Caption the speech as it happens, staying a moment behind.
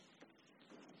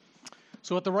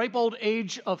So at the ripe old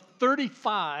age of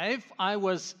 35, I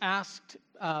was asked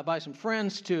by some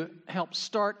friends to help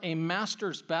start a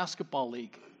Masters basketball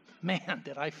league. Man,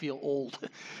 did I feel old.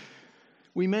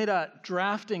 We made a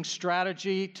drafting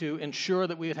strategy to ensure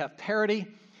that we would have parity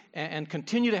and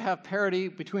continue to have parity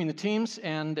between the teams,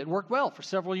 and it worked well for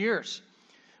several years.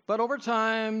 But over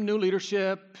time, new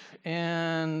leadership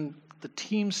and the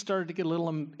team started to get a little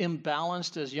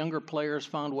imbalanced as younger players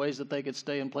found ways that they could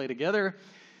stay and play together.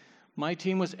 My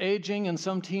team was aging and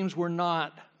some teams were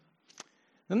not.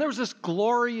 Then there was this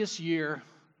glorious year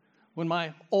when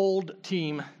my old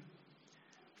team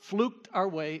fluked our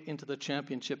way into the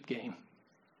championship game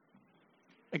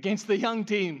against the young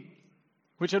team,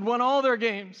 which had won all their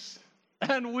games,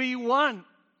 and we won.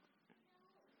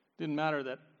 Didn't matter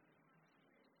that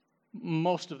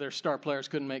most of their star players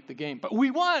couldn't make the game, but we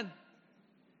won.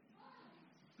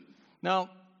 Now,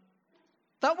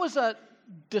 that was a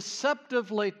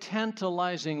deceptively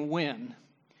tantalizing win,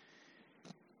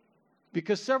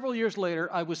 because several years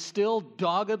later, I was still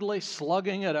doggedly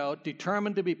slugging it out,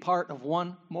 determined to be part of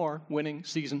one more winning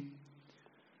season.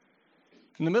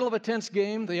 In the middle of a tense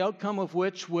game, the outcome of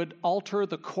which would alter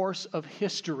the course of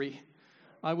history,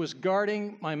 I was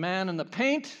guarding my man in the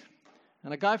paint,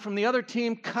 and a guy from the other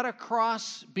team cut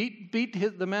across, beat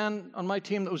the man on my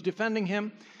team that was defending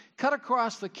him, cut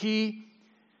across the key,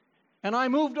 and I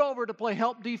moved over to play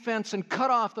help defense and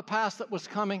cut off the pass that was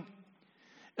coming.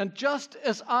 And just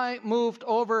as I moved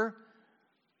over,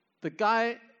 the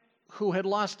guy who had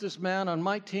lost his man on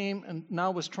my team and now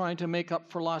was trying to make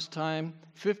up for lost time,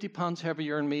 50 pounds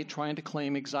heavier than me, trying to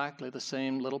claim exactly the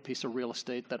same little piece of real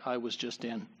estate that I was just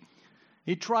in.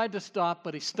 He tried to stop,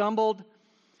 but he stumbled,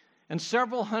 and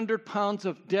several hundred pounds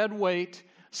of dead weight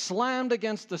slammed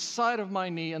against the side of my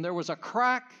knee, and there was a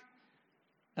crack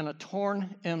and a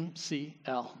torn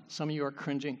MCL. Some of you are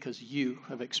cringing because you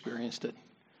have experienced it.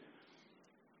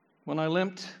 When I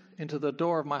limped into the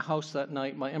door of my house that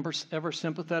night, my ever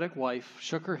sympathetic wife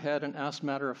shook her head and asked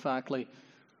matter-of-factly,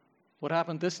 "What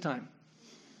happened this time?"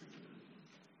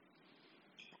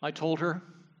 I told her,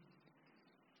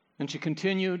 and she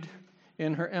continued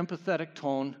in her empathetic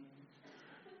tone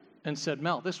and said,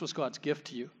 "Mel, this was God's gift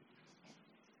to you.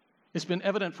 It's been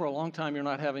evident for a long time you're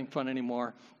not having fun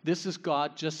anymore. This is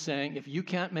God just saying, if you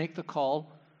can't make the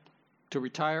call to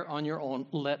retire on your own,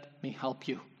 let me help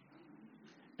you."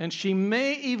 And she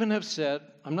may even have said,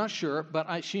 I'm not sure,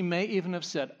 but she may even have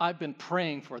said, "I've been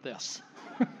praying for this."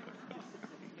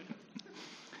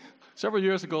 Several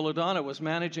years ago, LaDonna was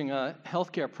managing a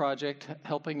healthcare project,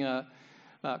 helping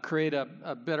create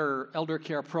a better elder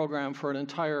care program for an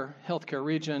entire healthcare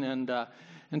region. And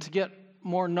to get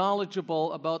more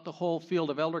knowledgeable about the whole field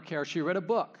of elder care, she read a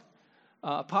book,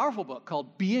 a powerful book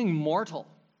called Being Mortal.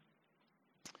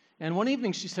 And one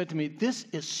evening she said to me, "This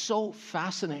is so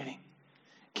fascinating.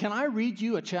 Can I read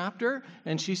you a chapter?"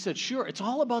 And she said, "Sure." It's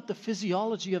all about the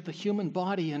physiology of the human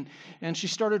body. And she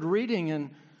started reading, and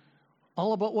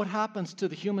all about what happens to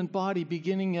the human body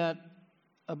beginning at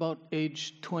about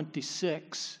age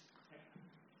 26,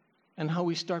 and how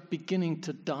we start beginning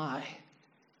to die.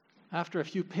 After a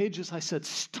few pages, I said,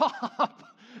 "Stop!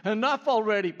 Enough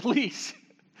already, please."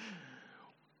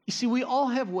 You see, we all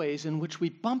have ways in which we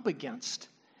bump against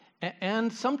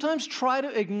and sometimes try to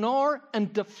ignore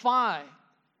and defy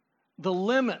the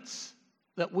limits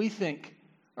that we think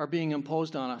are being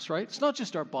imposed on us, right? It's not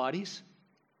just our bodies.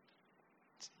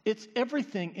 It's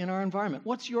everything in our environment.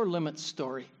 What's your limit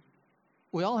story?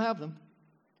 We all have them.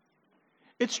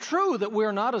 It's true that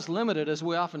we're not as limited as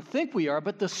we often think we are,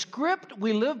 but the script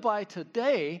we live by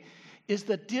today is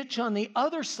the ditch on the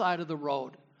other side of the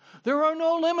road. There are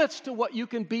no limits to what you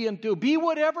can be and do. Be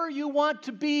whatever you want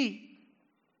to be.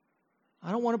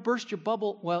 I don't want to burst your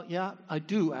bubble. Well, yeah, I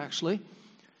do, actually.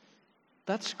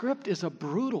 That script is a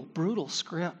brutal, brutal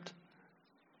script.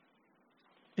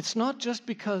 It's not just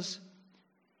because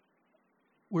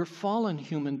we're fallen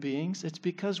human beings. It's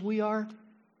because we are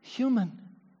human.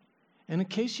 And in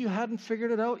case you hadn't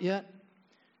figured it out yet,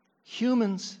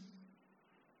 humans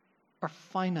are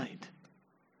finite.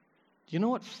 Do you know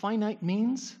what finite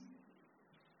means?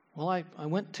 Well, I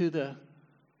went to the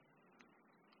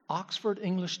Oxford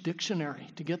English Dictionary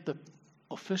to get the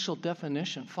official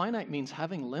definition. Finite means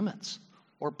having limits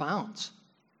or bounds.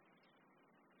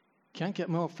 Can't get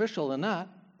more official than that.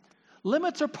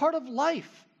 Limits are part of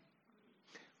life.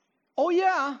 Oh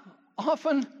yeah,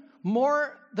 often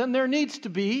more than there needs to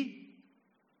be.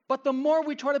 But the more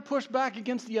we try to push back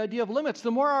against the idea of limits, the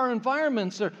more our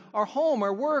environments, our home,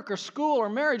 our work, our school, our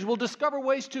marriage will discover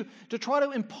ways to try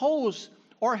to impose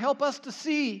or help us to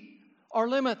see our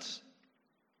limits.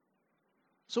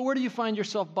 So where do you find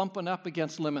yourself bumping up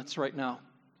against limits right now?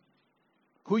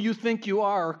 Who you think you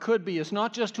are or could be is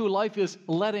not just who life is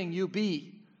letting you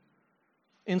be.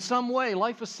 In some way,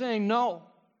 life is saying no.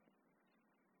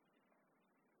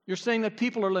 You're saying that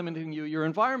people are limiting you. Your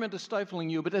environment is stifling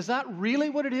you. But is that really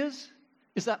what it is?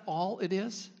 Is that all it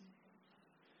is?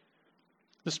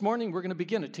 This morning, we're going to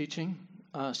begin a teaching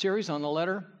series on the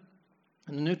letter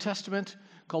in the New Testament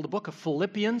called the Book of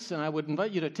Philippians. And I would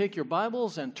invite you to take your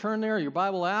Bibles and turn there, your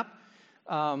Bible app.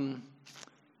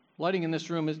 Lighting in this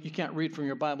room, you can't read from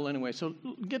your Bible anyway. So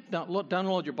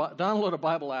download a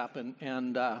Bible app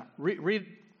and read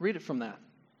it from that.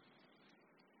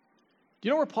 Do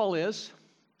you know where Paul is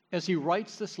as he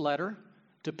writes this letter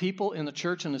to people in the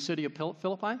church in the city of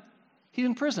Philippi? He's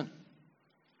in prison.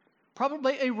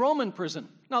 Probably a Roman prison.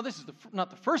 Now, this is not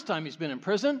the first time he's been in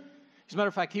prison. As a matter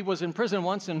of fact, he was in prison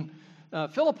once in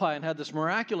Philippi and had this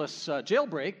miraculous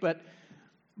jailbreak,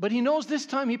 but he knows this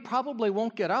time he probably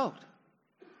won't get out.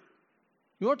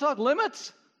 You want to talk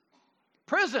limits?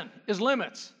 Prison is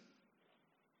limits.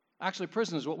 Actually,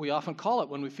 prison is what we often call it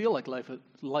when we feel like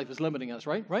life is limiting us,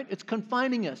 right? It's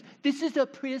confining us. This is a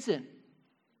prison.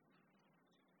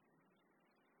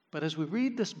 But as we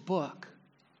read this book,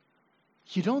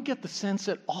 you don't get the sense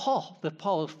at all that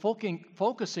Paul is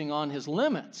focusing on his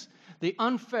limits, the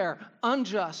unfair,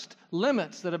 unjust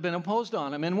limits that have been imposed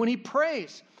on him. And when he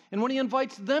prays, and when he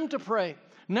invites them to pray,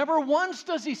 never once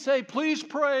does he say, please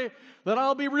pray that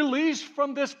I'll be released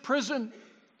from this prison,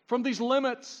 from these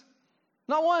limits.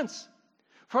 Not once.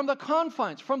 From the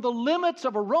confines, from the limits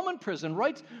of a Roman prison,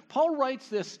 Paul writes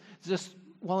this,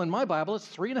 well, in my Bible,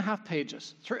 it's 3.5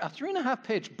 pages, a 3.5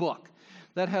 page book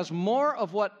that has more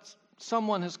of what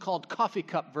someone has called coffee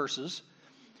cup verses,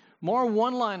 more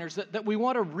one-liners that we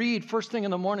want to read first thing in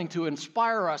the morning to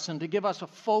inspire us and to give us a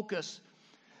focus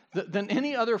than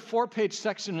any other 4-page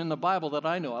section in the Bible that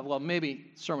I know of. Well,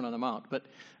 maybe Sermon on the Mount, but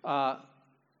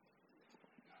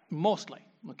mostly,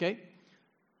 okay?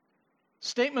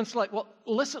 Statements like, well,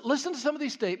 listen to some of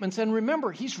these statements, and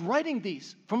remember, he's writing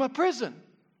these from a prison.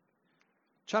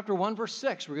 Chapter 1, verse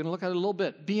 6, we're going to look at it a little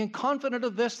bit. Being confident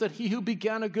of this, that he who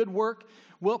began a good work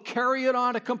will carry it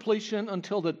on to completion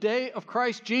until the day of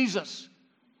Christ Jesus.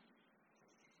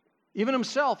 Even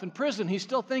himself in prison, he's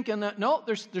still thinking that, no,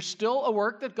 there's still a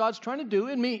work that God's trying to do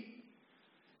in me.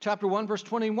 Chapter 1, verse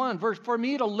 21, for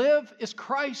me to live is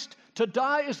Christ, to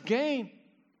die is gain.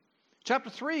 Chapter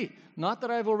 3, not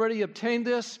that I've already obtained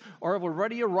this or have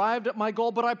already arrived at my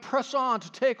goal, but I press on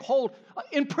to take hold.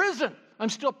 In prison, I'm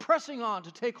still pressing on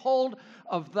to take hold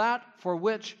of that for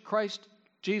which Christ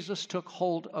Jesus took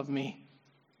hold of me.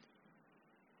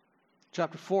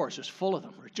 Chapter 4 is just full of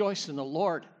them. Rejoice in the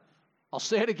Lord. I'll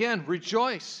say it again,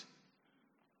 rejoice.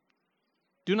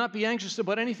 Do not be anxious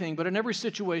about anything, but in every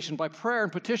situation, by prayer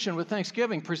and petition with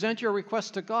thanksgiving, present your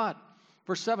requests to God.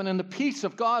 Verse 7, and the peace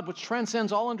of God, which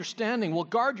transcends all understanding, will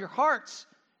guard your hearts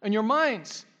and your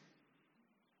minds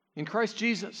in Christ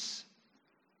Jesus.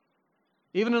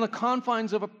 Even in the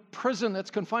confines of a prison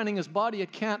that's confining his body,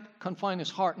 it can't confine his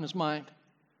heart and his mind.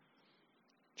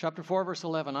 Chapter 4, verse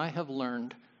 11, I have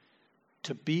learned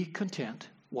to be content,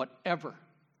 whatever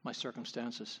my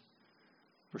circumstances.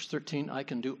 Verse 13, I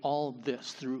can do all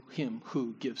this through him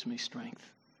who gives me strength.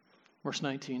 Verse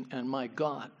 19, and my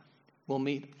God will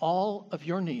meet all of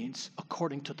your needs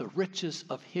according to the riches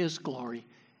of his glory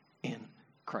in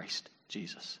Christ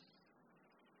Jesus.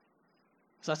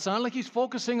 Does that sound like he's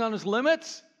focusing on his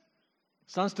limits?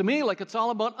 Sounds to me like it's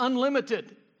all about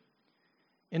unlimited.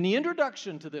 In the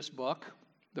introduction to this book,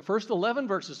 the first 11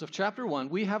 verses of chapter 1,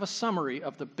 we have a summary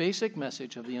of the basic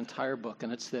message of the entire book,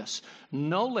 and it's this.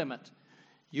 No limit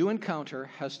you encounter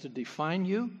has to define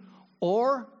you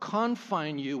or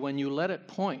confine you when you let it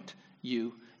point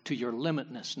you to your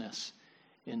limitlessness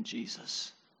in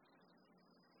Jesus.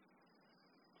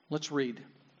 Let's read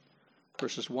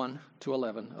verses 1 to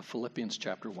 11 of Philippians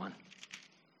chapter 1.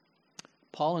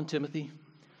 Paul and Timothy,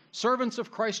 servants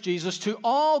of Christ Jesus, to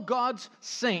all God's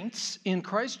saints in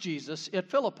Christ Jesus at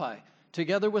Philippi,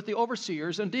 together with the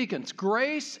overseers and deacons.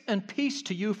 Grace and peace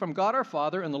to you from God our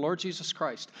Father and the Lord Jesus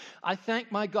Christ. I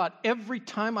thank my God every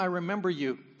time I remember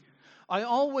you. I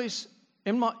always,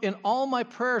 in all my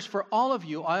prayers for all of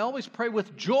you, I always pray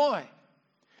with joy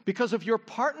because of your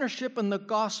partnership in the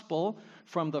gospel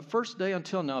from the first day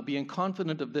until now, being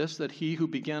confident of this, that he who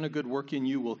began a good work in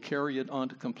you will carry it on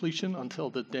to completion until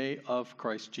the day of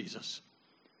Christ Jesus.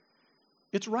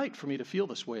 It's right for me to feel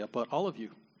this way about all of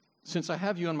you, since I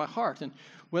have you in my heart. And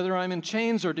whether I'm in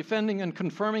chains or defending and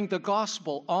confirming the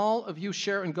gospel, all of you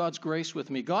share in God's grace with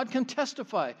me. God can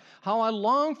testify how I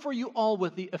long for you all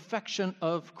with the affection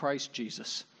of Christ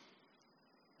Jesus.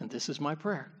 And this is my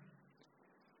prayer,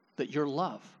 that your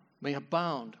love may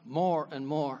abound more and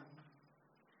more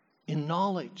in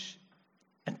knowledge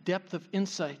and depth of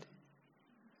insight,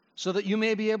 so that you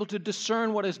may be able to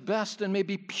discern what is best and may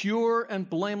be pure and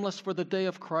blameless for the day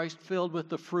of Christ, filled with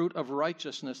the fruit of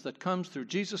righteousness that comes through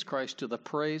Jesus Christ to the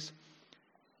praise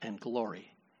and glory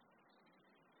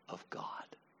of God.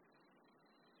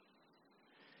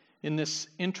 In this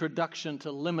introduction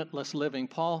to limitless living,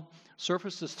 Paul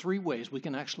surfaces three ways we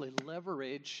can actually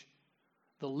leverage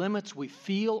the limits we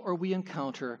feel or we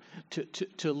encounter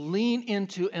to lean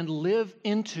into and live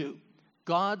into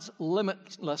God's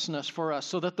limitlessness for us,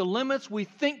 so that the limits we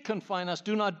think confine us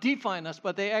do not define us,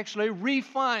 but they actually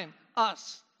refine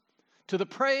us to the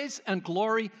praise and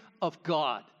glory of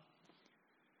God.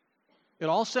 It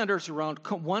all centers around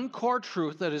one core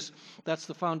truth that's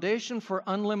the foundation for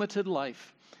unlimited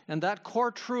life. And that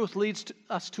core truth leads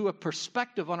us to a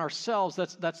perspective on ourselves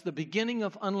that's the beginning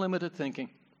of unlimited thinking.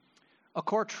 A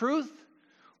core truth,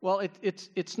 well,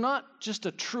 it's not just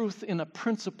a truth in a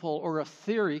principle or a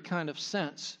theory kind of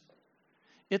sense.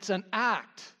 It's an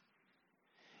act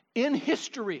in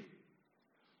history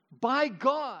by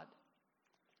God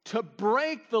to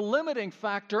break the limiting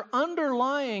factor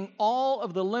underlying all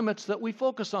of the limits that we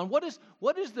focus on. What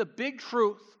is the big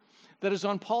truth that is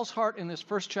on Paul's heart in this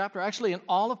first chapter? Actually, in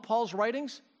all of Paul's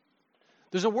writings,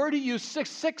 there's a word he used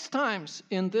six times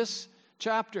in this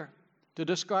chapter to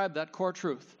describe that core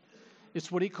truth. It's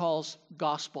what he calls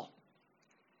gospel.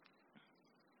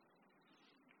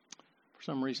 For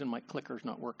some reason, my clicker's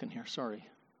not working here. Sorry.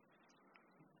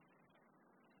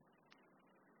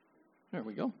 There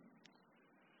we go.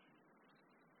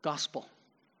 Gospel.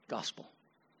 Gospel.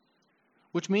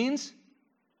 Which means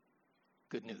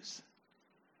good news.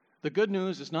 The good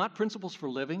news is not principles for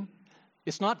living.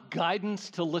 It's not guidance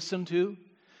to listen to.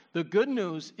 The good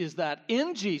news is that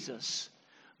in Jesus,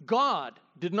 God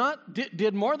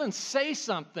did more than say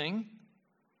something.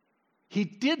 He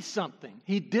did something.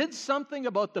 He did something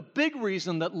about the big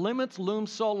reason that limits loom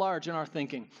so large in our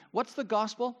thinking. What's the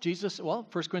gospel?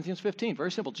 1 Corinthians 15,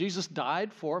 very simple. Jesus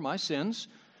died for my sins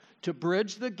to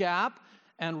bridge the gap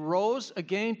and rose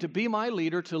again to be my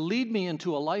leader, to lead me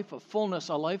into a life of fullness,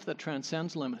 a life that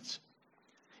transcends limits.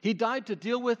 He died to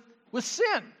deal with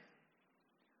sin.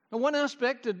 And one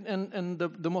aspect, and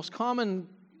the most common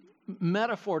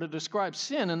metaphor to describe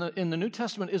sin in the New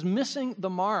Testament is missing the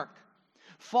mark,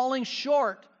 falling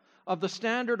short of the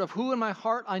standard of who in my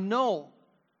heart I know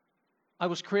I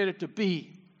was created to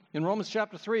be. In Romans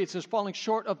chapter 3, it says falling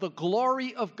short of the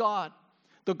glory of God,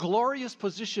 the glorious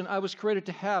position I was created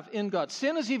to have in God.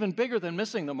 Sin is even bigger than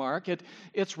missing the mark.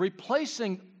 It's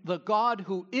replacing the God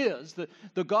who is,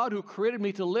 the God who created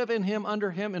me to live in Him,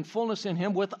 under Him, in fullness in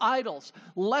Him, with idols,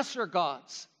 lesser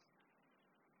gods.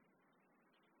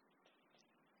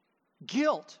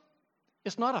 Guilt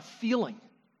is not a feeling.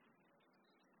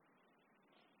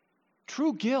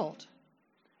 True guilt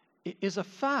is a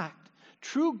fact.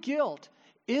 True guilt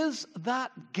is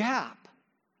that gap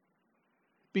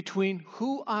between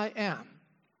who I am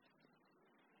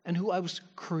and who I was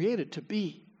created to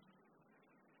be.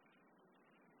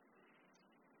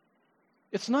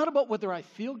 It's not about whether I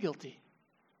feel guilty.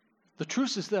 The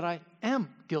truth is that I am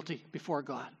guilty before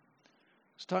God.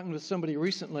 I was talking with somebody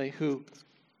recently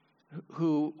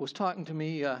who was talking to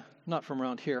me, not from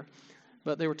around here,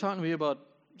 but they were talking to me about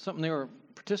something they were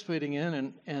participating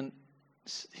in, and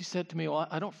he said to me, well,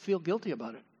 I don't feel guilty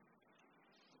about it.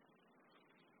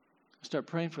 I started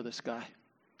praying for this guy.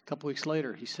 A couple weeks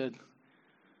later, he said,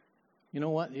 you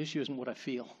know what? The issue isn't what I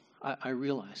feel. I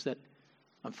realize that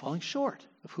I'm falling short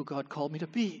of who God called me to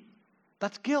be.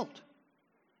 That's guilt.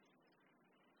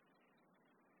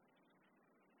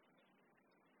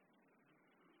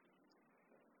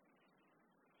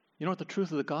 You know what the truth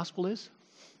of the gospel is?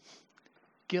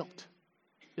 Guilt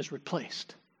is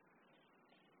replaced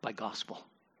by gospel.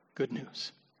 Good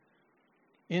news.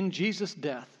 In Jesus'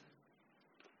 death,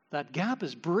 that gap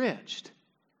is bridged.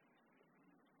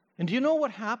 And do you know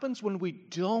what happens when we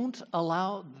don't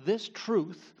allow this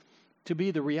truth to be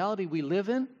the reality we live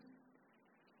in?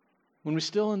 When we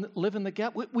still live in the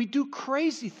gap, we do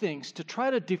crazy things to try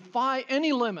to defy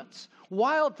any limits,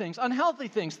 wild things, unhealthy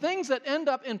things, things that end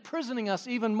up imprisoning us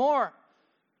even more.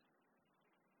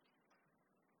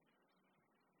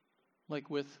 Like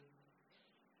with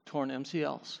torn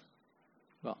MCLs.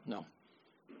 Well, no.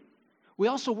 We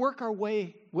also work our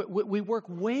way, we work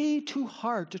way too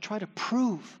hard to try to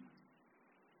prove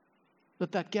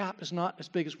that gap is not as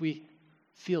big as we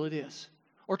feel it is.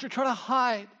 Or to try to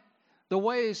hide the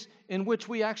ways in which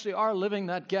we actually are living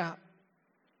that gap.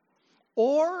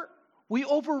 Or We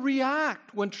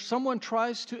overreact when someone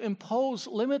tries to impose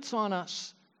limits on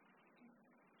us.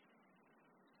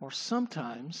 Or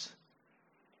sometimes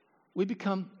we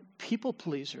become people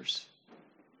pleasers.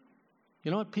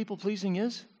 You know what people pleasing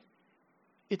is?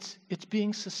 It's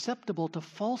being susceptible to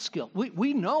false guilt.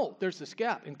 We know there's this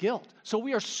gap in guilt. So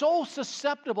we are so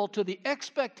susceptible to the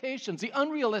expectations, the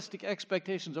unrealistic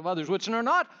expectations of others, which are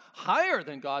not higher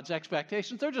than God's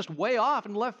expectations. They're just way off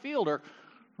in left field or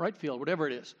right field, whatever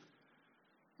it is.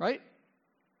 Right?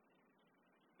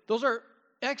 Those are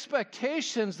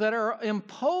expectations that are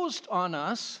imposed on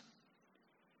us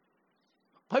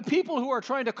by people who are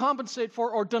trying to compensate for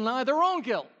or deny their own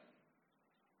guilt.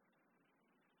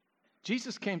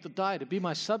 Jesus came to die to be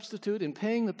my substitute in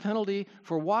paying the penalty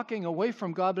for walking away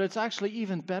from God, but it's actually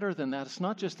even better than that. It's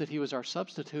not just that he was our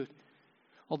substitute.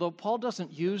 Although Paul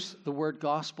doesn't use the word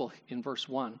gospel in verse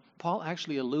 1, Paul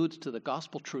actually alludes to the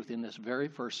gospel truth in this very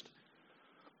first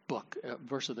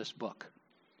verse of this book.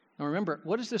 Now remember,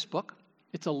 what is this book?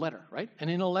 It's a letter, right? And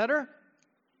in a letter,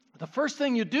 the first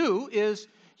thing you do is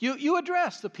you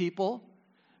address the people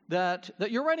that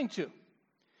you're writing to.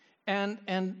 And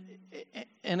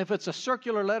if it's a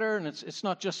circular letter and it's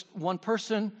not just one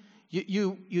person,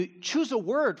 you choose a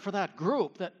word for that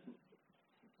group that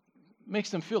makes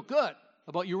them feel good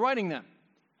about you writing them.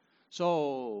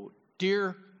 So,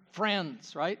 dear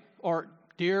friends, right? Or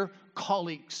dear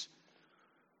colleagues.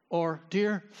 Or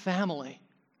dear family.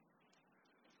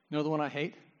 You know the one I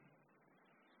hate?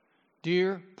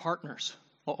 Dear partners.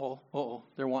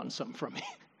 They're wanting something from me.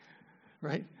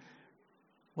 Right?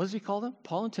 What does he call them?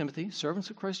 Paul and Timothy, servants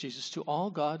of Christ Jesus, to all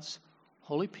God's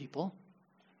holy people,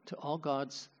 to all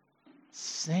God's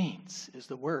saints is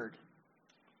the word,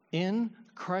 in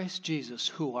Christ Jesus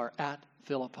who are at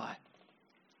Philippi.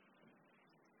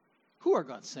 Who are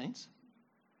God's saints?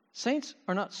 Saints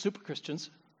are not super Christians.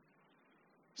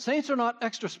 Saints are not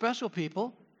extra special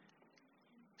people.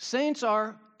 Saints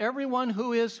are everyone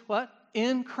who is what?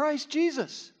 In Christ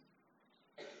Jesus.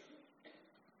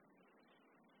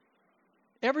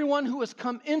 Everyone who has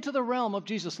come into the realm of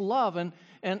Jesus' love and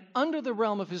under the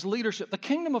realm of his leadership, the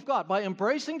kingdom of God, by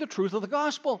embracing the truth of the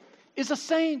gospel, is a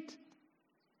saint.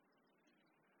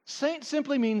 Saint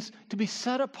simply means to be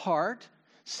set apart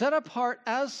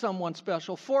as someone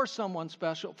special, for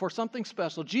something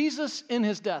special. Jesus, in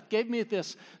his death, gave me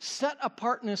this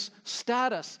set-apartness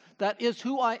status that is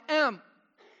who I am.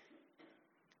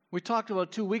 We talked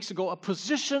about 2 weeks ago, a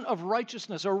position of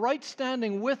righteousness, a right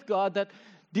standing with God that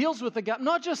deals with the gap,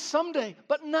 not just someday,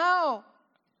 but now.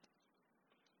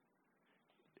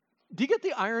 Do you get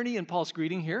the irony in Paul's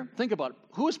greeting here? Think about it.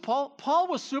 Who is Paul? Paul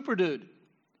was super dude.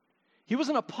 He was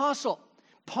an apostle.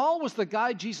 Paul was the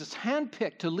guy Jesus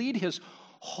handpicked to lead his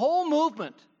whole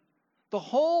movement, the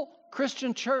whole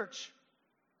Christian church,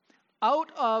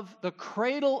 out of the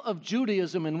cradle of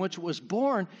Judaism in which it was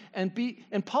born, and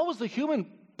Paul was the human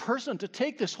person to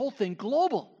take this whole thing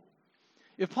global.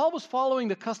 If Paul was following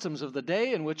the customs of the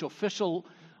day in which official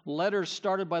letters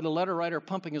started by the letter writer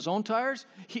pumping his own tires,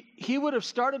 he would have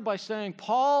started by saying,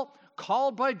 Paul,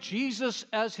 called by Jesus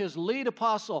as his lead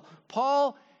apostle,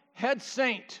 Paul, head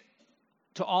saint,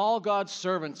 to all God's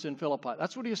servants in Philippi.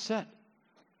 That's what he has said.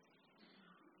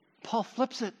 Paul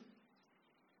flips it.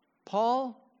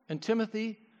 Paul and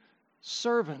Timothy,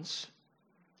 servants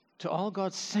to all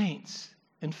God's saints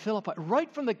in Philippi. Right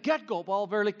from the get-go, Paul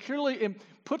very clearly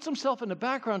puts himself in the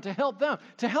background to help them,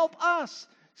 to help us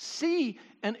see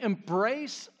and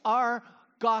embrace our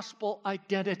gospel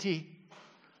identity.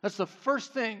 That's the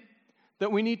first thing that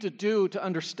we need to do to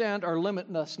understand our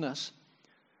limitlessness.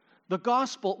 The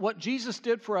gospel, what Jesus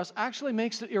did for us, actually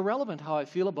makes it irrelevant how I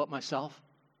feel about myself.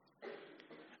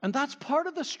 And that's part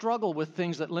of the struggle with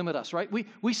things that limit us, right?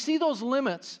 We see those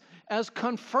limits as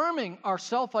confirming our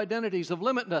self-identities of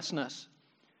limitlessness.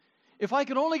 If I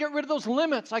could only get rid of those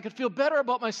limits, I could feel better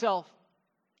about myself.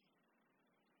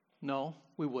 No,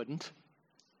 we wouldn't.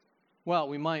 Well,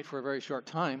 we might for a very short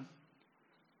time,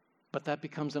 but that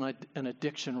becomes an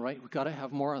addiction, right? We've got to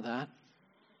have more of that.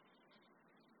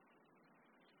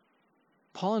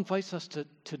 Paul invites us to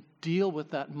deal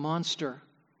with that monster,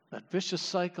 that vicious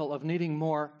cycle of needing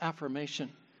more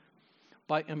affirmation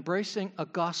by embracing a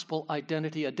gospel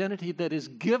identity that is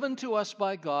given to us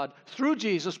by God through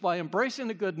Jesus, by embracing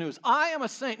the good news. I am a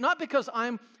saint, not because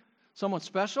I'm someone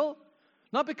special,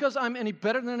 not because I'm any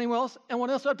better than anyone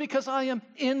else, but because I am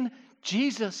in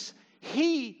Jesus.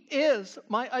 He is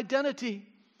my identity.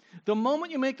 The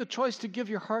moment you make the choice to give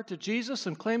your heart to Jesus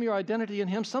and claim your identity in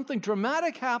him, something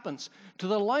dramatic happens to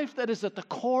the life that is at the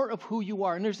core of who you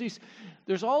are. And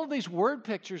there's all of these word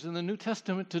pictures in the New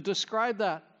Testament to describe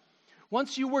that.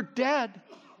 Once you were dead,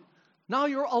 Now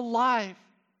you're alive.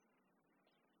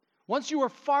 Once you were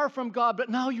far from God, but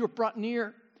now you're brought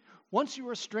near. Once you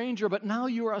were a stranger, but now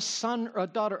you are a son or a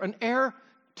daughter, an heir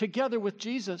together with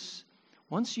Jesus.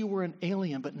 Once you were an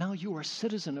alien, but now you are a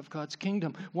citizen of God's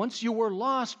kingdom. Once you were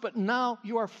lost, but now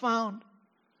you are found.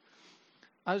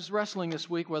 I was wrestling this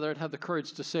week whether I'd have the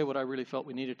courage to say what I really felt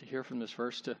we needed to hear from this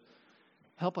verse to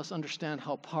help us understand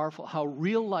how powerful, how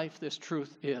real life this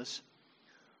truth is.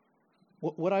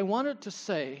 What I wanted to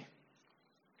say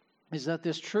is that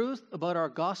this truth about our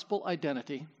gospel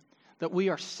identity, that we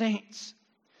are saints,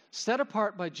 set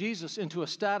apart by Jesus into a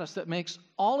status that makes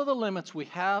all of the limits we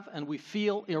have and we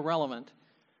feel irrelevant,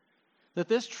 that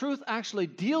this truth actually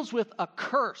deals with a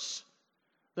curse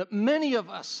that many of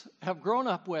us have grown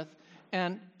up with,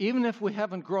 and even if we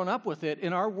haven't grown up with it,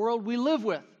 in our world we live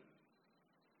with.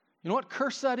 You know what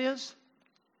curse that is?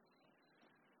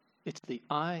 It's the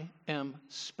I am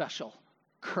special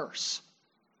curse.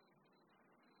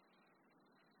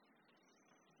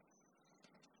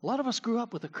 A lot of us grew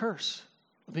up with a curse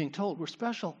of being told we're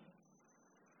special.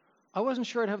 I wasn't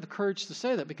sure I'd have the courage to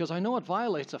say that because I know it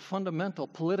violates a fundamental,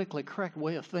 politically correct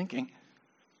way of thinking.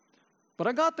 But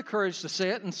I got the courage to say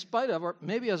it in spite of, or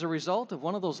maybe as a result of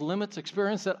one of those limits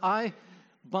experience that I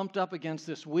bumped up against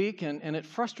this week, and it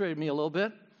frustrated me a little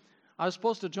bit. I was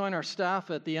supposed to join our staff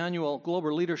at the annual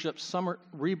Global Leadership Summit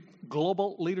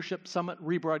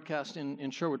rebroadcast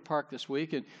in Sherwood Park this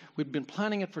week, and we'd been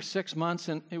planning it for 6 months,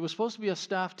 and it was supposed to be a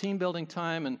staff team-building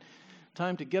time and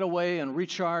time to get away and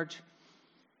recharge.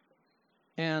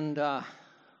 And I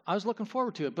was looking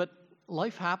forward to it, but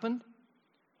life happened,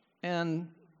 and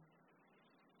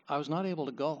I was not able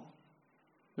to go.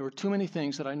 There were too many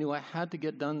things that I knew I had to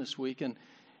get done this week, and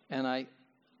I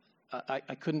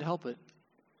couldn't help it.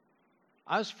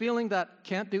 I was feeling that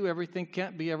can't do everything,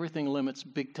 can't be everything limits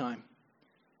big time.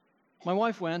 My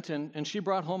wife went, and she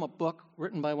brought home a book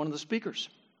written by one of the speakers.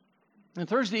 And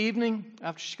Thursday evening,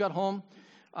 after she got home,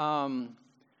 I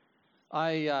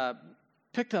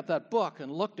picked up that book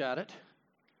and looked at it,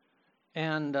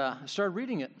 and started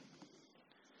reading it.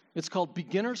 It's called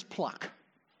Beginner's Pluck.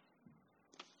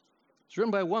 It's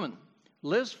written by a woman,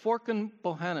 Liz Forkin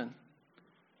Bohannon.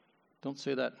 Don't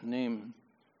say that name.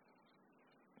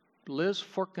 Liz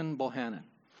Forkin Bohannon,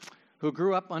 who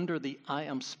grew up under the I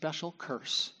am special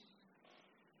curse.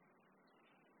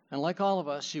 And like all of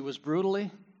us, she was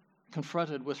brutally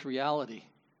confronted with reality.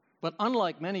 But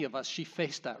unlike many of us, she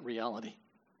faced that reality.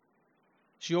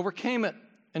 She overcame it,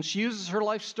 and she uses her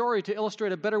life story to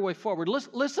illustrate a better way forward.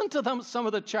 Listen to some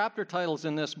of the chapter titles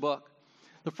in this book.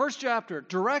 The first chapter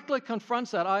directly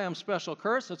confronts that I am special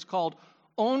curse. It's called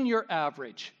Own Your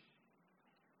Average.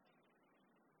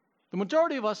 The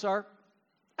majority of us are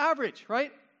average,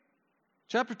 right?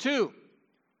 Chapter 2,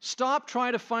 stop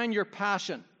trying to find your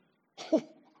passion.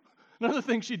 Another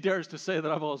thing she dares to say that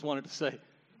I've always wanted to say.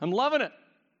 I'm loving it.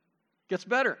 Gets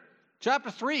better. Chapter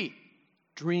 3,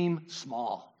 dream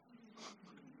small.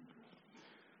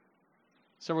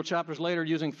 Several chapters later,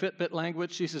 using Fitbit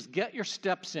language, she says, get your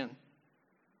steps in.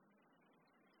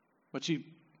 What she's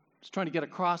trying to get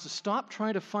across is stop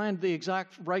trying to find the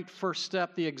exact right first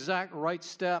step, the exact right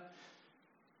step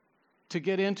to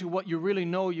get into what you really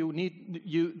know you need,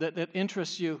 that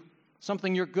interests you,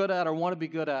 something you're good at or want to be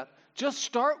good at. Just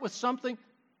start with something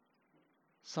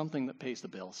that pays the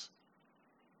bills.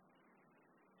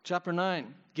 Chapter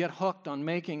 9, get hooked on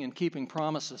making and keeping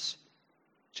promises.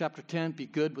 Chapter 10, be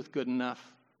good with good enough.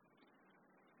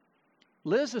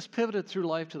 Liz has pivoted through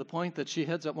life to the point that she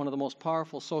heads up one of the most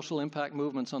powerful social impact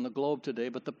movements on the globe today,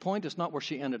 but the point is not where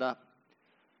she ended up.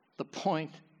 The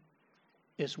point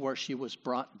is where she was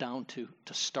brought down to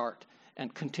start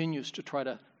and continues to try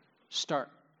to start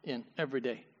in every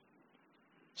day.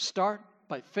 Start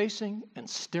by facing and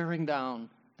staring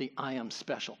down the I am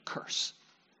special curse.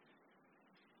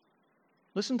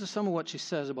 Listen to some of what she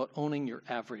says about owning your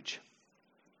average.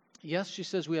 Yes, she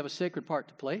says we have a sacred part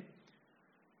to play,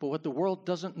 but what the world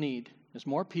doesn't need is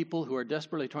more people who are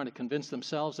desperately trying to convince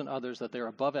themselves and others that they're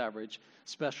above average,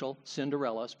 special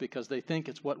Cinderellas, because they think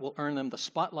it's what will earn them the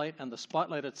spotlight, and the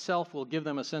spotlight itself will give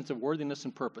them a sense of worthiness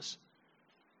and purpose.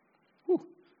 Whew.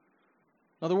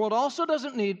 Now, the world also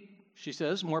doesn't need, she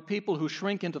says, more people who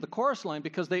shrink into the chorus line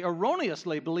because they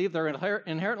erroneously believe they're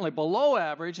inherently below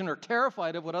average and are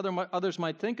terrified of what others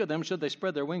might think of them should they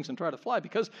spread their wings and try to fly.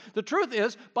 Because the truth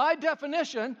is, by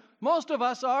definition, most of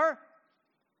us are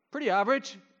pretty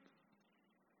average.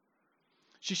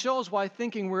 She shows why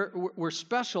thinking we're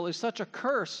special is such a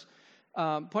curse,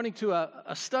 pointing to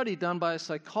a study done by a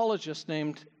psychologist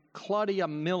named Claudia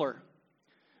Miller.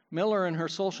 Miller and her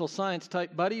social science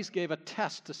type buddies gave a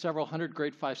test to several hundred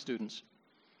grade 5 students.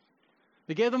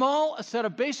 They gave them all a set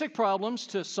of basic problems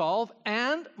to solve,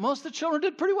 and most of the children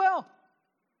did pretty well.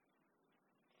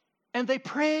 And they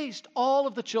praised all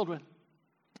of the children.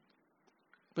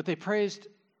 But they praised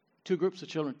two groups of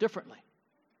children differently.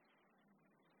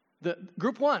 The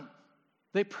group one,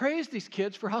 they praised these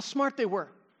kids for how smart they were.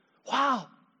 Wow,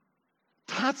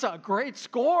 that's a great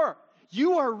score.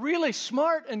 You are really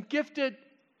smart and gifted.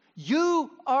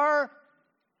 You are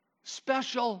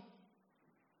special.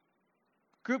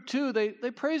 Group two, they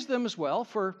praised them as well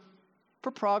for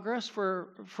progress, for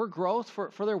growth,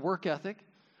 for their work ethic.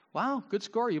 Wow, good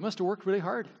score. You must have worked really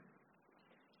hard.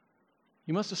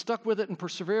 You must have stuck with it and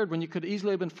persevered when you could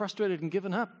easily have been frustrated and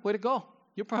given up. Way to go.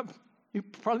 You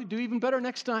probably do even better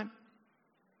next time.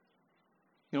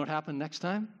 You know what happened next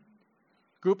time?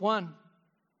 Group one,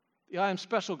 the I am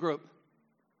special group.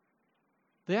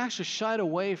 They actually shied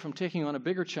away from taking on a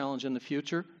bigger challenge in the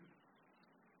future.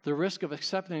 The risk of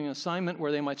accepting an assignment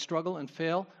where they might struggle and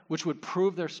fail, which would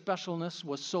prove their specialness,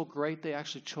 was so great they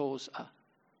actually chose a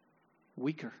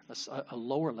weaker, a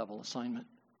lower level assignment.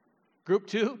 Group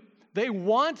two, they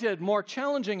wanted more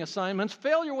challenging assignments.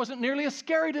 Failure wasn't nearly as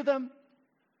scary to them.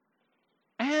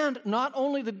 And not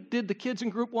only did the kids in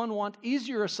group one want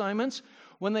easier assignments,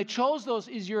 when they chose those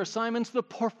easier assignments, the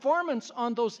performance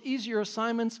on those easier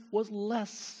assignments was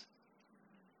less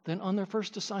than on their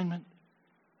first assignment.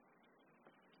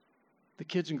 The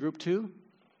kids in group two,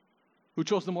 who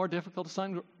chose the more difficult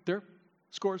assignment, their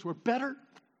scores were better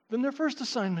than their first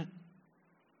assignment.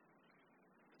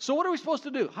 So what are we supposed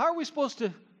to do? How are we supposed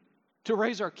to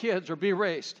raise our kids or be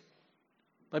raised?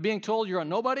 By being told you're a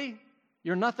nobody?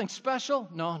 You're nothing special?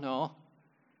 No.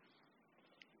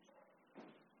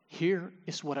 Here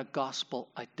is what a gospel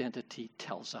identity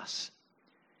tells us.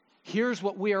 Here's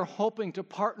what we are hoping to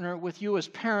partner with you as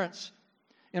parents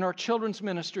in our children's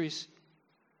ministries.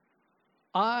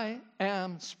 I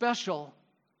am special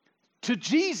to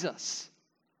Jesus.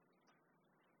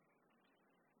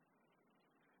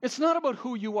 It's not about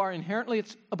who you are inherently,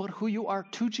 it's about who you are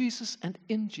to Jesus and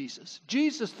in Jesus.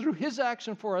 Jesus, through his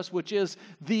action for us, which is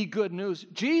the good news,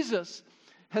 Jesus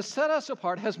has set us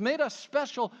apart, has made us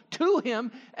special to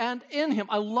him and in him.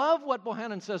 I love what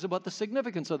Bohannon says about the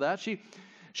significance of that.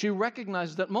 She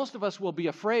recognizes that most of us will be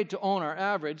afraid to own our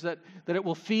average, that it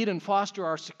will feed and foster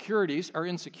our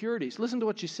insecurities. Listen to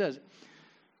what she says.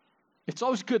 It's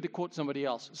always good to quote somebody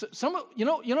else. You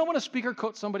know when a speaker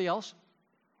quotes somebody else?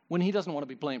 When he doesn't want to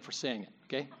be blamed for saying it,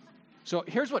 okay? So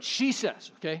here's what she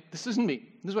says, okay? This isn't me.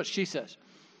 This is what she says.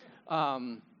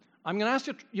 I'm going to ask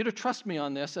you to trust me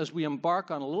on this as we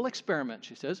embark on a little experiment,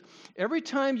 she says. Every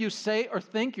time you say or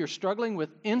think you're struggling with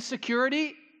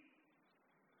insecurity,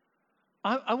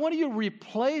 I want you to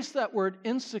replace that word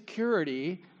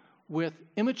insecurity with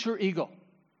immature ego.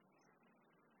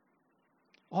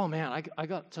 Oh, man, I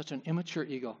got such an immature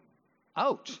ego.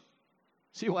 Ouch.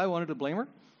 See why I wanted to blame her?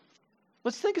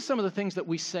 Let's think of some of the things that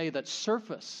we say that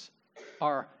surface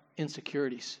our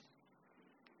insecurities.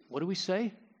 What do we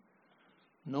say?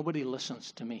 Nobody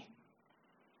listens to me.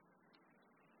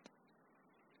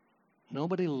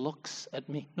 Nobody looks at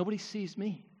me. Nobody sees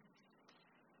me.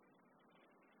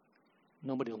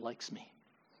 Nobody likes me.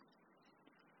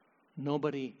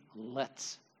 Nobody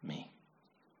lets me.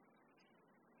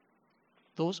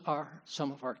 Those are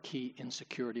some of our key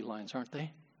insecurity lines, aren't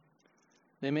they?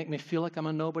 They make me feel like I'm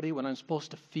a nobody when I'm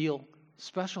supposed to feel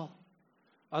special.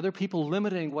 Other people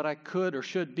limiting what I could or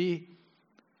should be.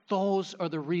 Those are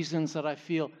the reasons that I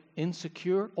feel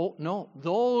insecure. Oh, no.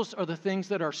 Those are the things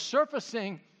that are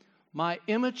surfacing my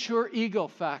immature ego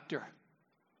factor.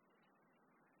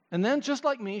 And then, just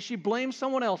like me, she blames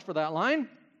someone else for that line.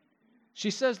 She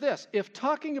says this, if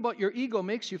talking about your ego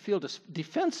makes you feel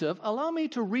defensive, allow me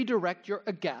to redirect your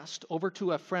aghast over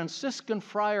to a Franciscan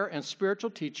friar and spiritual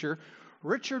teacher,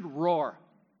 Richard Rohr.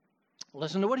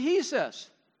 Listen to what he says.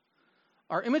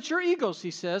 Our immature egos,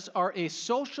 he says, are a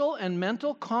social and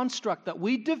mental construct that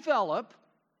we develop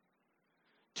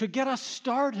to get us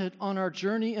started on our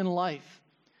journey in life.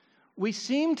 We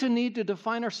seem to need to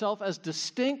define ourselves as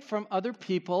distinct from other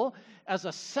people, as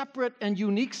a separate and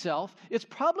unique self. It's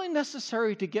probably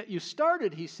necessary to get you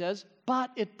started, he says,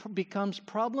 but it becomes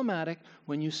problematic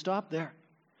when you stop there,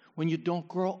 when you don't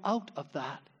grow out of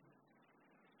that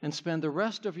and spend the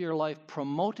rest of your life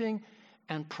promoting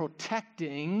and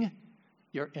protecting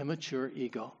your immature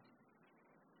ego.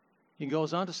 He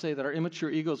goes on to say that our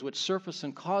immature egos, which surface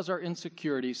and cause our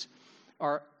insecurities,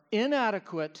 are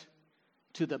inadequate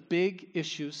to the big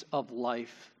issues of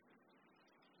life,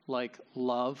 like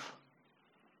love,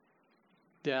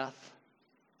 death,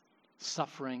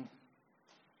 suffering,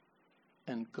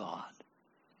 and God.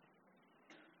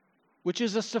 which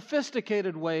is a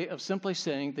sophisticated way of simply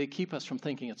saying they keep us from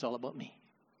thinking it's all about me.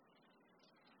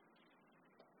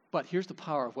 But here's the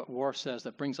power of what Rohr says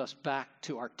that brings us back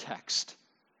to our text.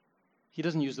 He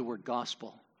doesn't use the word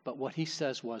gospel, but what he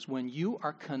says was, when you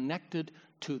are connected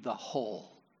to the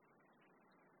whole,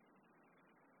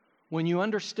 when you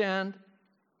understand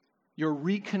your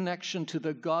reconnection to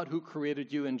the God who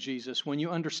created you in Jesus, when you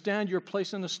understand your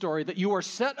place in the story, that you are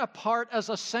set apart as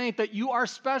a saint, that you are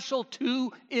special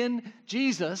too in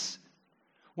Jesus,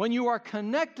 when you are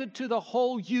connected to the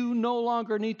whole, you no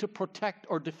longer need to protect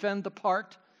or defend the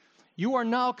part. You are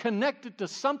now connected to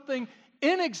something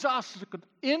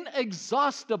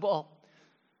inexhaustible,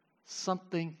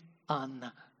 something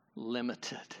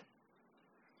unlimited.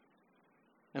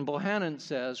 And Bohannon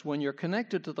says, when you're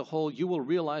connected to the whole, you will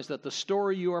realize that the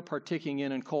story you are partaking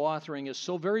in and co-authoring is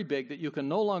so very big that you can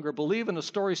no longer believe in a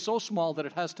story so small that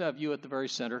it has to have you at the very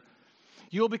center.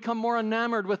 You'll become more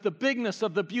enamored with the bigness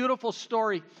of the beautiful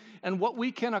story and what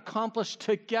we can accomplish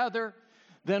together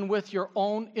than with your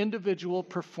own individual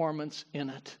performance in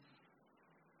it.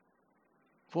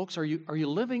 Folks, are you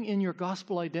living in your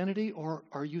gospel identity, or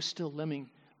are you still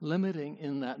limiting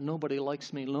in that nobody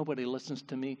likes me, nobody listens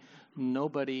to me,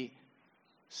 nobody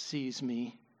sees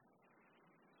me?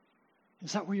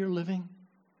 Is that where you're living?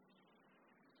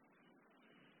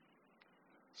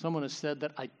 Someone has said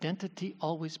that identity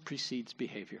always precedes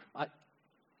behavior.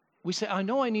 We say, I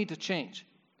know I need to change.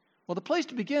 Well, the place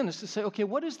to begin is to say, okay,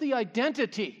 what is the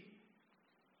identity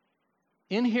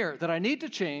in here that I need to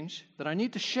change, that I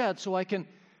need to shed so I can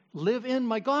live in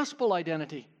my gospel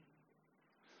identity?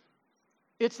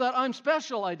 It's that I'm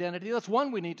special identity. That's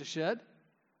one we need to shed.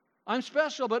 I'm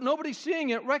special, but nobody's seeing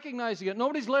it, recognizing it.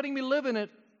 Nobody's letting me live in it.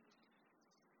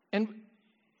 And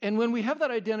when we have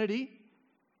that identity,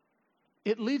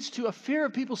 it leads to a fear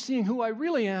of people seeing who I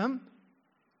really am.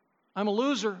 I'm a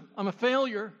loser. I'm a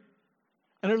failure.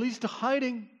 And it leads to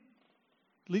hiding.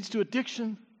 It leads to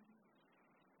addiction.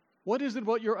 What is it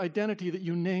about your identity that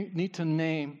you need to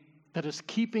name that is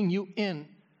keeping you in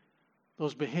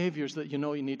those behaviors that you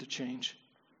know you need to change?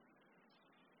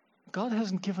 God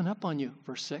hasn't given up on you,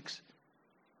 verse 6.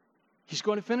 He's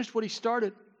going to finish what he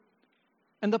started.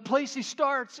 And the place he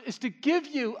starts is to give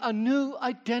you a new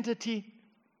identity.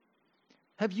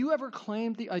 Have you ever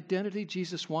claimed the identity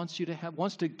Jesus wants you to have,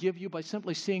 wants to give you by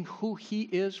simply seeing who he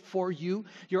is for you,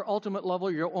 your ultimate level,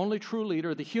 your only true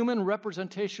leader, the human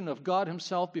representation of God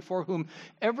himself before whom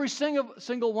every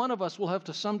single one of us will have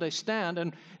to someday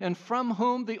stand, and from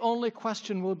whom the only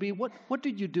question will be, what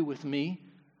did you do with me?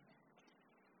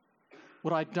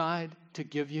 What I died to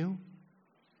give you?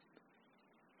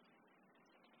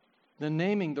 Then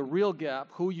naming the real gap,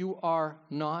 who you are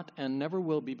not and never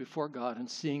will be before God, and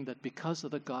seeing that because of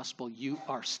the gospel, you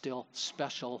are still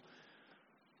special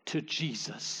to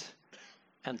Jesus.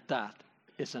 And that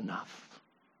is enough.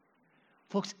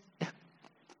 Folks,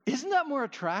 isn't that more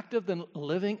attractive than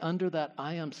living under that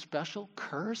I am special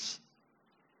curse?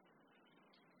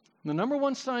 The number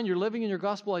one sign you're living in your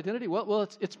gospel identity, well,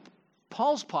 it's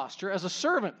Paul's posture as a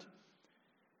servant.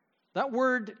 That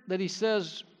word that he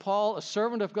says, Paul, a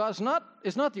servant of God,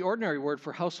 is not the ordinary word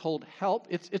for household help.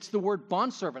 It's the word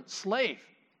bondservant, slave.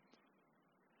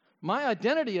 My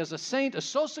identity as a saint is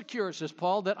so secure, says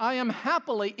Paul, that I am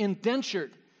happily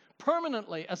indentured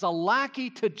permanently as a lackey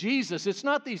to Jesus. It's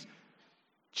not these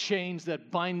chains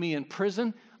that bind me in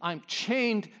prison. I'm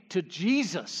chained to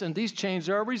Jesus, and these chains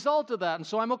are a result of that, and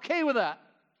so I'm okay with that.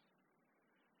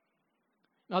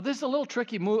 Now, this is a little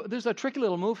tricky move. There's a tricky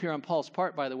little move here on Paul's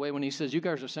part, by the way, when he says, you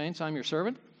guys are saints, I'm your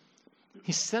servant.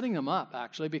 He's setting them up,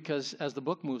 actually, because as the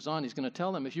book moves on, he's going to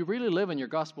tell them, if you really live in your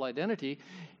gospel identity,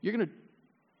 you're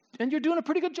doing a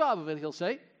pretty good job of it, he'll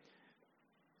say.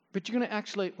 But you're going to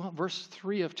actually, verse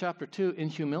 3 of chapter 2, in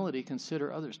humility,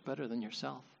 consider others better than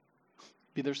yourself.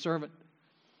 Be their servant.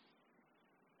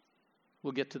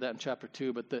 We'll get to that in chapter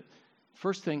 2, but the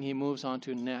first thing he moves on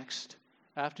to next,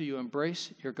 after you embrace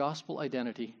your gospel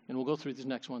identity, and we'll go through these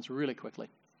next ones really quickly.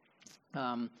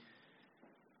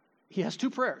 He has two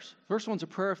prayers. First one's a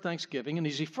prayer of thanksgiving, and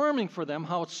he's affirming for them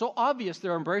how it's so obvious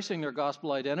they're embracing their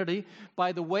gospel identity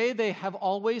by the way they have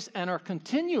always and are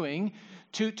continuing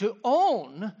to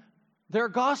own their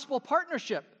gospel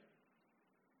partnership.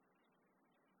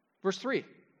 Verse 3,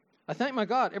 I thank my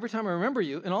God every time I remember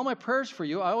you. In all my prayers for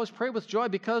you, I always pray with joy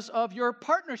because of your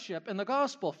partnership in the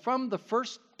gospel from the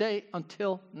first day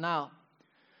until now.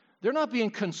 They're not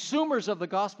being consumers of the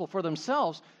gospel for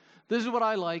themselves. This is what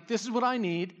I like. This is what I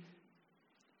need.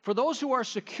 For those who are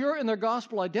secure in their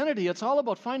gospel identity, it's all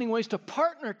about finding ways to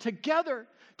partner together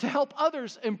to help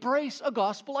others embrace a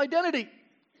gospel identity.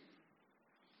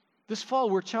 this fall,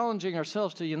 we're challenging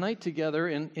ourselves to unite together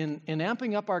in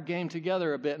amping up our game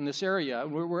together a bit in this area.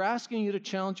 We're asking you to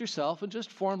challenge yourself and just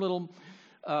form little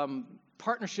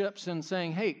partnerships and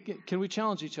saying, hey, can we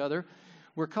challenge each other?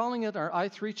 We're calling it our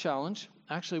I3 challenge.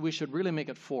 Actually, we should really make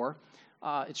it 4.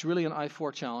 It's really an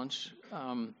I4 challenge.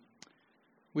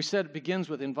 We said it begins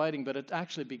with inviting, but it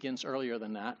actually begins earlier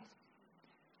than that.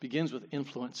 It begins with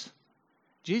influence.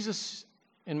 Jesus,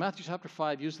 in Matthew chapter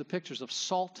 5, used the pictures of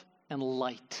salt and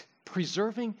light,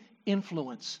 preserving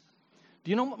influence.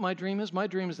 Do you know what my dream is? My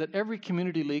dream is that every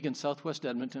community league in Southwest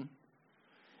Edmonton,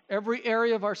 every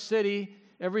area of our city,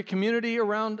 every community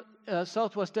around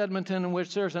Southwest Edmonton in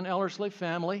which there's an Ellerslie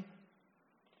family,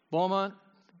 Beaumont,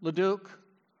 Leduc,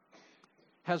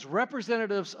 has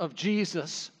representatives of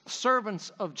Jesus, servants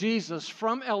of Jesus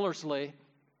from Ellerslie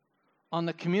on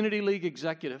the community league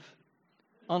executive,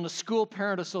 on the school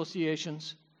parent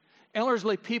associations.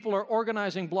 Ellerslie people are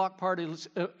organizing block parties.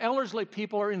 Ellerslie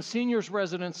people are in seniors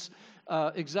residence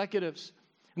executives.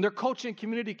 And they're coaching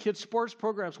community kids sports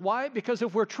programs. Why? Because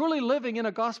if we're truly living in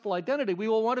a gospel identity, we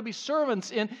will want to be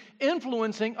servants in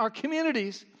influencing our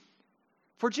communities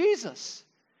for Jesus.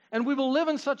 And we will live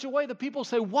in such a way that people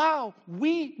say, wow,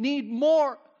 we need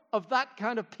more of that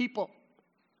kind of people.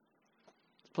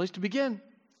 It's a place to begin.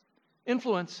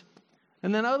 Influence.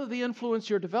 And then out of the influence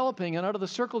you're developing and out of the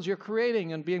circles you're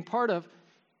creating and being part of,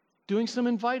 doing some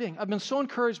inviting. I've been so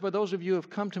encouraged by those of you who have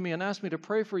come to me and asked me to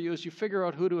pray for you as you figure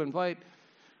out who to invite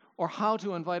or how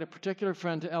to invite a particular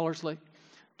friend to Ellerslie,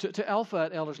 to Alpha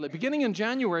at Ellerslie. Beginning in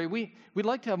January, we'd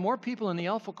like to have more people in the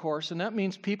Alpha course, and that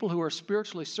means people who are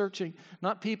spiritually searching,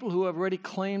 not people who have already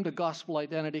claimed a gospel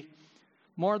identity.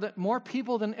 More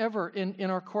people than ever in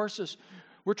our courses.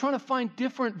 We're trying to find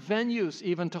different venues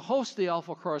even to host the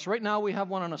Alpha course. Right now we have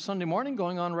one on a Sunday morning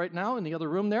going on right now in the other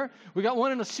room there. We got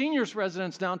one in a seniors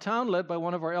residence downtown led by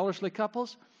one of our Ellerslie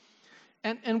couples.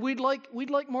 And we'd like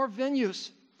more venues.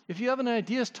 If you have any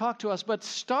ideas, talk to us. But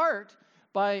start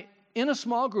by in a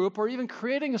small group or even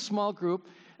creating a small group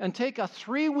and take a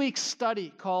 3-week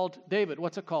study called, David,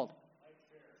 what's it called?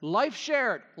 Life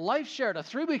Shared, a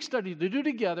 3-week study to do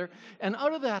together, and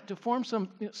out of that to form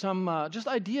some just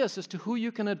ideas as to who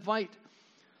you can invite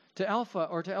to Alpha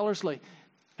or to Ellerslie,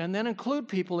 and then include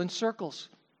people in circles.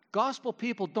 Gospel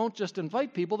people don't just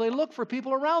invite people, they look for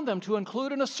people around them to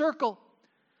include in a circle.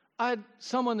 I had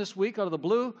someone this week out of the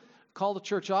blue call the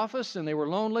church office, and they were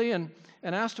lonely and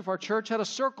asked if our church had a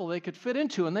circle they could fit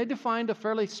into, and they defined a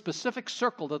fairly specific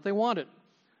circle that they wanted.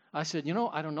 I said,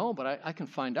 I don't know, but I can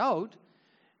find out.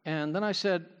 And then I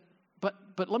said, but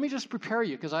let me just prepare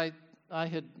you, because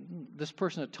this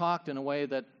person had talked in a way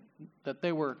that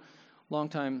they were a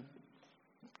long-time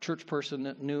church person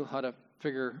that knew how to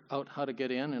figure out how to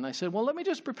get in. And I said, well, let me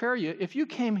just prepare you. If you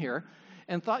came here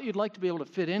and thought you'd like to be able to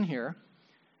fit in here,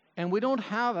 and we don't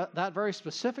have that very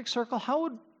specific circle, how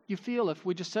would you feel if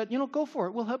we just said, go for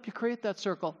it. We'll help you create that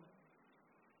circle.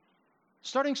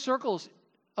 Starting circles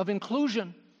of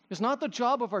inclusion is not the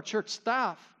job of our church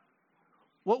staff.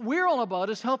 What we're all about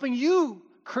is helping you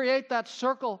create that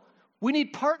circle. We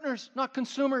need partners, not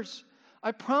consumers.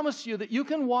 I promise you that you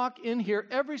can walk in here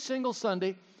every single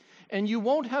Sunday and you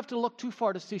won't have to look too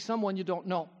far to see someone you don't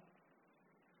know.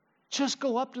 Just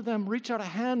go up to them, reach out a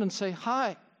hand and say,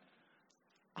 hi.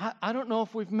 I don't know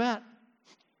if we've met.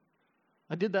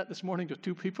 I did that this morning to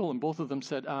 2 people and both of them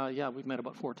said, yeah, we've met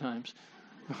about 4 times.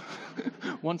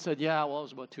 One said, yeah, well, it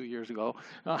was about 2 years ago.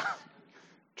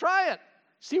 Try it.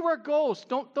 See where it goes.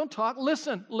 Don't talk.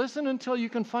 Listen until you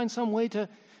can find some way to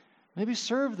maybe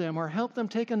serve them or help them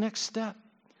take a next step.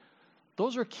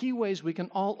 Those are key ways we can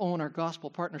all own our gospel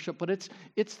partnership. But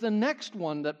it's the next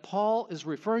one that Paul is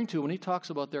referring to when he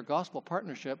talks about their gospel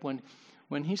partnership.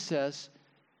 When he says,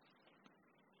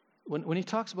 when he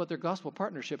talks about their gospel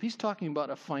partnership, he's talking about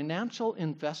a financial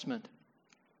investment.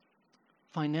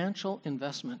 Financial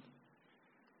investment.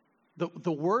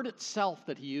 The word itself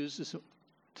that he uses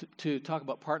to talk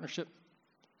about partnership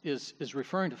is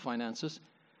referring to finances,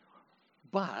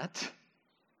 but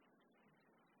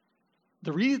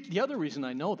the other reason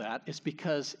I know that is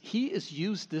because he has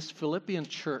used this Philippian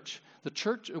church,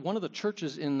 one of the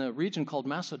churches in the region called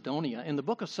Macedonia, in the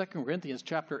book of 2 Corinthians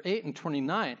chapter 8 and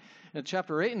 29. In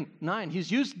chapter 8 and 9, he's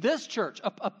used this church,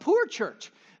 a poor church,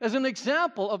 as an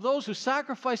example of those who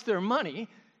sacrificed their money,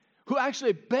 who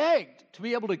actually begged to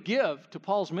be able to give to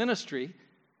Paul's ministry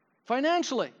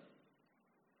financially.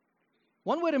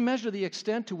 One way to measure the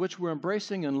extent to which we're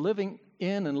embracing and living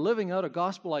in and living out a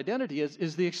gospel identity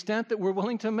is the extent that we're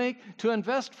willing to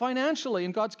invest financially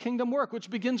in God's kingdom work, which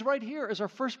begins right here as our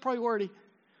first priority.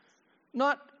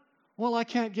 Not, well, I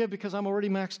can't give because I'm already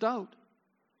maxed out.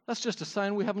 That's just a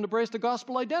sign we haven't embraced the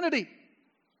gospel identity.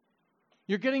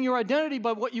 You're getting your identity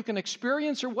by what you can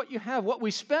experience or what you have. What we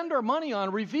spend our money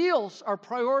on reveals our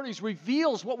priorities,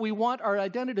 reveals what we want our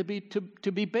identity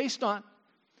to be based on.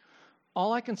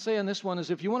 All I can say on this one is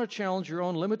if you want to challenge your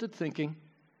own limited thinking,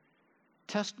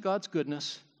 test God's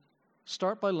goodness,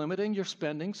 start by limiting your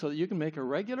spending so that you can make a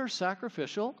regular,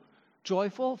 sacrificial,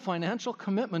 joyful, financial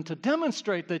commitment to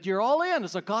demonstrate that you're all in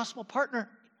as a gospel partner.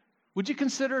 Would you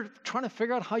consider trying to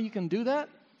figure out how you can do that?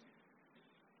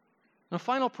 And a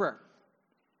final prayer.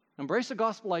 Embrace the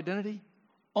gospel identity,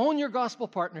 own your gospel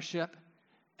partnership,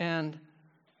 and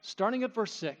starting at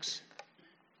verse 6,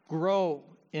 grow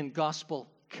in gospel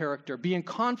character. Being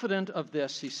confident of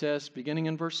this, he says, beginning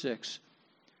in verse 6,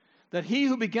 that he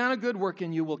who began a good work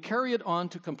in you will carry it on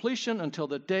to completion until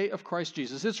the day of Christ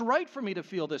Jesus. It's right for me to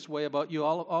feel this way about you,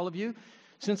 all of you,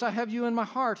 since I have you in my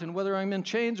heart, and whether I'm in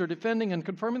chains or defending and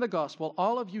confirming the gospel,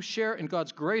 all of you share in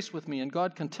God's grace with me, and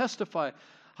God can testify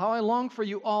how I long for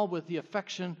you all with the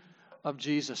affection of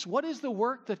Jesus. What is the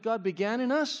work that God began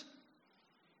in us?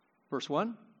 Verse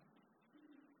 1,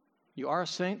 you are a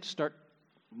saint. Start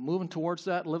moving towards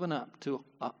that, living up to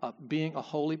being a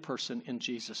holy person in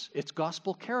Jesus. It's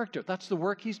gospel character. That's the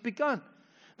work he's begun.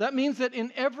 That means that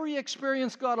in every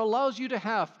experience God allows you to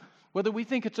have, whether we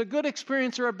think it's a good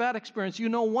experience or a bad experience, you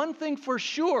know one thing for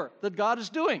sure that God is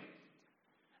doing.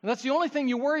 And that's the only thing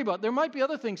you worry about. There might be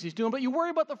other things he's doing, but you worry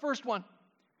about the first one.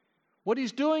 What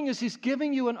he's doing is he's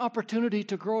giving you an opportunity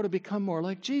to grow to become more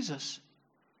like Jesus.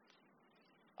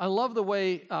 I love the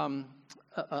way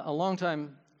a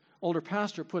longtime older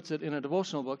pastor puts it in a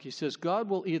devotional book. He says, God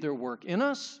will either work in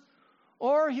us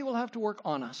or he will have to work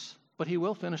on us, but he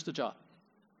will finish the job.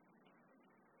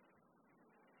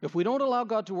 If we don't allow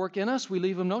God to work in us, we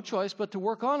leave him no choice but to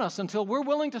work on us until we're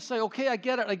willing to say, okay, I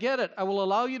get it. I will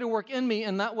allow you to work in me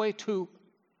in that way too.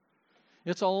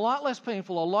 It's a lot less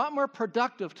painful, a lot more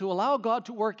productive to allow God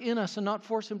to work in us and not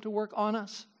force him to work on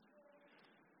us.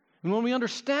 And when we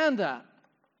understand that,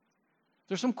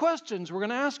 there's some questions we're going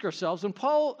to ask ourselves, and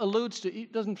Paul alludes to, he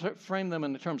doesn't frame them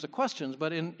in terms of questions,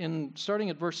 but in starting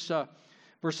at verse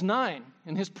 9,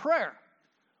 in his prayer,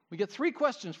 we get 3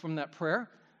 questions from that prayer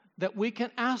that we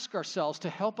can ask ourselves to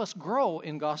help us grow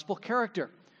in gospel character.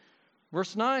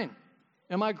 Verse 9,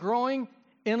 am I growing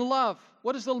in love?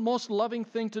 What is the most loving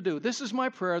thing to do? This is my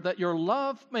prayer, that your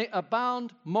love may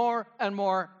abound more and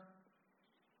more.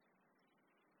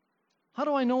 How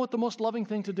do I know what the most loving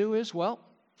thing to do is? Well,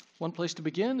 one place to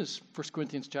begin is 1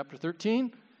 Corinthians chapter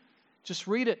 13. Just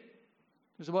read it.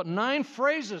 There's about 9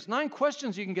 phrases, 9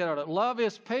 questions you can get out of it. Love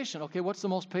is patient. Okay, what's the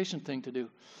most patient thing to do?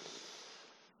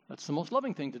 That's the most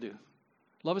loving thing to do.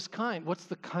 Love is kind. What's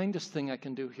the kindest thing I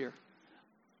can do here?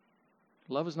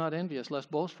 Love is not envious, less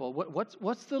boastful.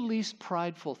 What's the least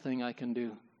prideful thing I can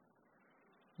do?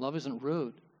 Love isn't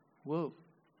rude. Whoa.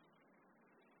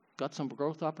 Got some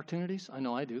growth opportunities? I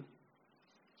know I do.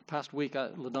 Past week,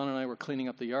 LaDonna and I were cleaning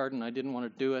up the yard, and I didn't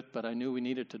want to do it, but I knew we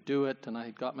needed to do it, and I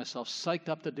got myself psyched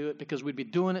up to do it because we'd be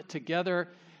doing it together,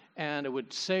 and it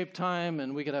would save time,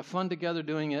 and we could have fun together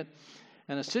doing it.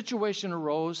 And a situation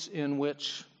arose in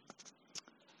which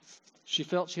she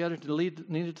felt she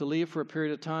needed to leave for a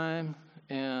period of time,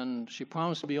 and she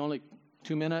promised to be only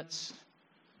 2 minutes.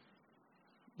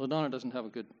 LaDonna doesn't have a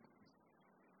good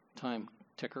time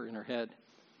ticker in her head.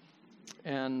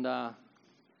 And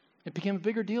it became a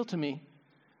bigger deal to me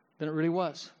than it really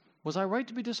was. Was I right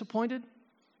to be disappointed?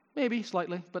 Maybe,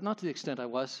 slightly, but not to the extent I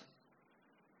was.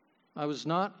 I was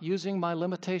not using my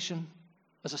limitation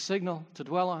as a signal to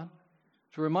dwell on,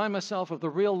 to remind myself of the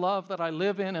real love that I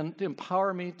live in and to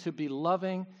empower me to be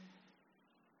loving.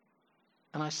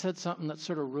 And I said something that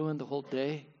sort of ruined the whole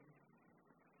day.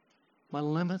 My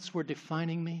limits were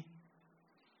defining me.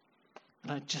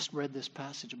 And I just read this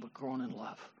passage about growing in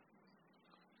love.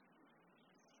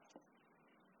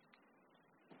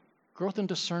 Growth in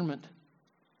discernment,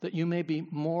 that you may be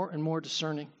more and more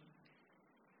discerning.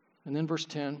 And then verse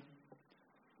 10,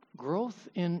 growth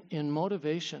in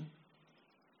motivation,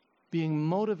 being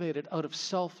motivated out of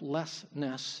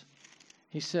selflessness.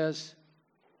 He says,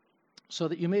 so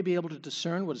that you may be able to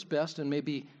discern what is best and may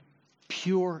be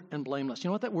pure and blameless. You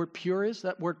know what that word pure is?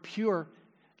 That word pure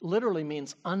literally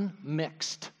means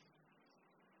unmixed.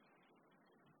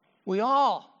 We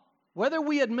all, whether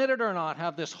we admit it or not,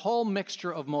 have this whole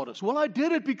mixture of motives. Well, I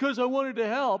did it because I wanted to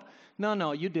help.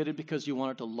 No, you did it because you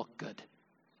wanted to look good.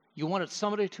 You wanted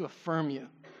somebody to affirm you.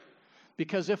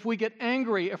 Because if we get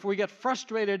angry, if we get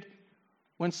frustrated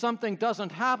when something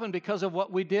doesn't happen because of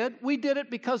what we did it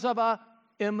because of a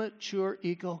immature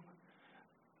ego.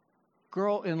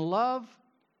 Grow in love,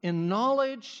 in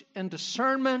knowledge and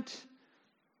discernment,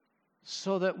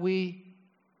 so that we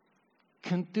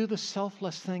can do the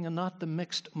selfless thing and not the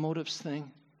mixed motives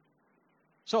thing.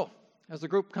 So, as the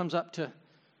group comes up to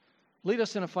lead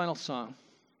us in a final song,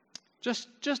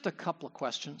 just a couple of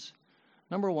questions.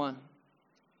 Number one,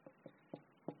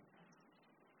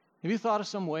 have you thought of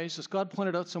some ways, has God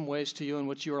pointed out some ways to you in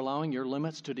which you're allowing your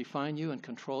limits to define you and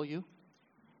control you?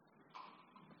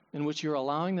 In which you're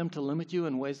allowing them to limit you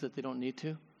in ways that they don't need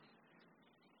to?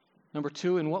 Number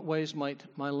two, in what ways might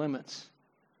my limits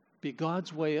be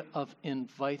God's way of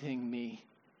inviting me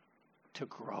to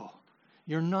grow?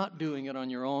 You're not doing it on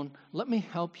your own. Let me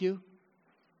help you.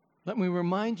 Let me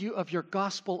remind you of your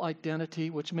gospel identity,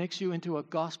 which makes you into a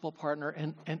gospel partner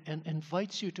and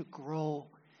invites you to grow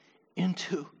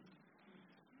into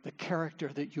the character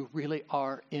that you really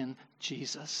are in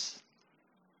Jesus.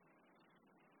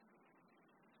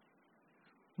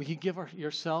 Will you give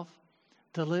yourself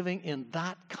to living in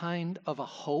that kind of a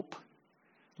hope?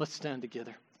 Let's stand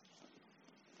together.